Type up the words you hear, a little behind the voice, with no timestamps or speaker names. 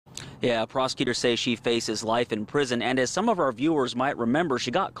Yeah, prosecutors say she faces life in prison, and as some of our viewers might remember,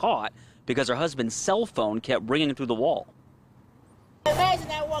 she got caught because her husband's cell phone kept ringing through the wall.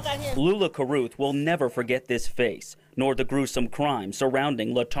 Lula Caruth will never forget this face, nor the gruesome crime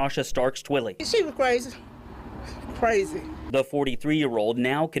surrounding Latasha Starks Twilley. She was crazy. Crazy. The 43-year-old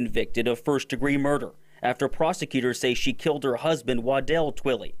now convicted of first-degree murder after prosecutors say she killed her husband, Waddell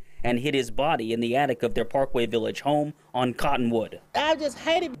Twilley, and hid his body in the attic of their Parkway Village home on Cottonwood. I just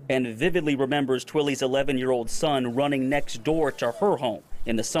hated it. And vividly remembers Twilley's 11-year-old son running next door to her home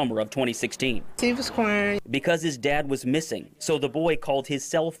in the summer of 2016. He was crying. Because his dad was missing, so the boy called his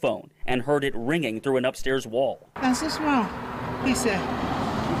cell phone and heard it ringing through an upstairs wall. I said, "What's wrong?" He said,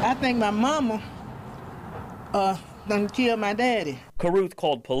 "I think my mama done killed my daddy." Caruth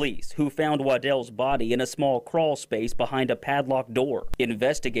called police, who found Waddell's body in a small crawl space behind a padlocked door.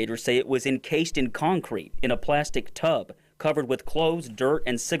 Investigators say it was encased in concrete in a plastic tub covered with clothes, dirt,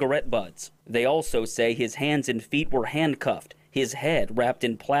 and cigarette butts. They also say his hands and feet were handcuffed, his head wrapped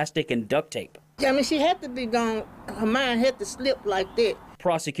in plastic and duct tape. I mean, she had to be gone. Her mind had to slip like that.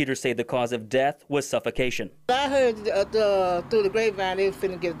 Prosecutors say the cause of death was suffocation. I heard through the grapevine they were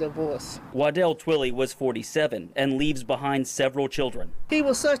finna get a divorce. Waddell Twilley was 47 and leaves behind several children. He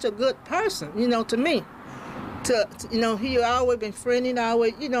was such a good person, to me. He always been friendly,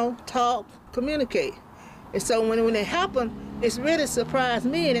 always, talk, communicate. And so when it happened, it's really surprised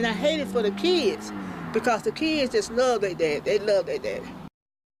me, and I hate it for the kids, because the kids just love their dad. They love their daddy.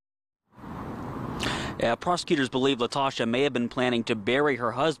 Yeah, prosecutors believe Latasha may have been planning to bury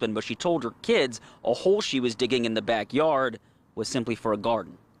her husband, but she told her kids a hole she was digging in the backyard was simply for a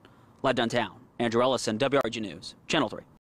garden. Live downtown, Andrew Ellison, WRG News, Channel 3.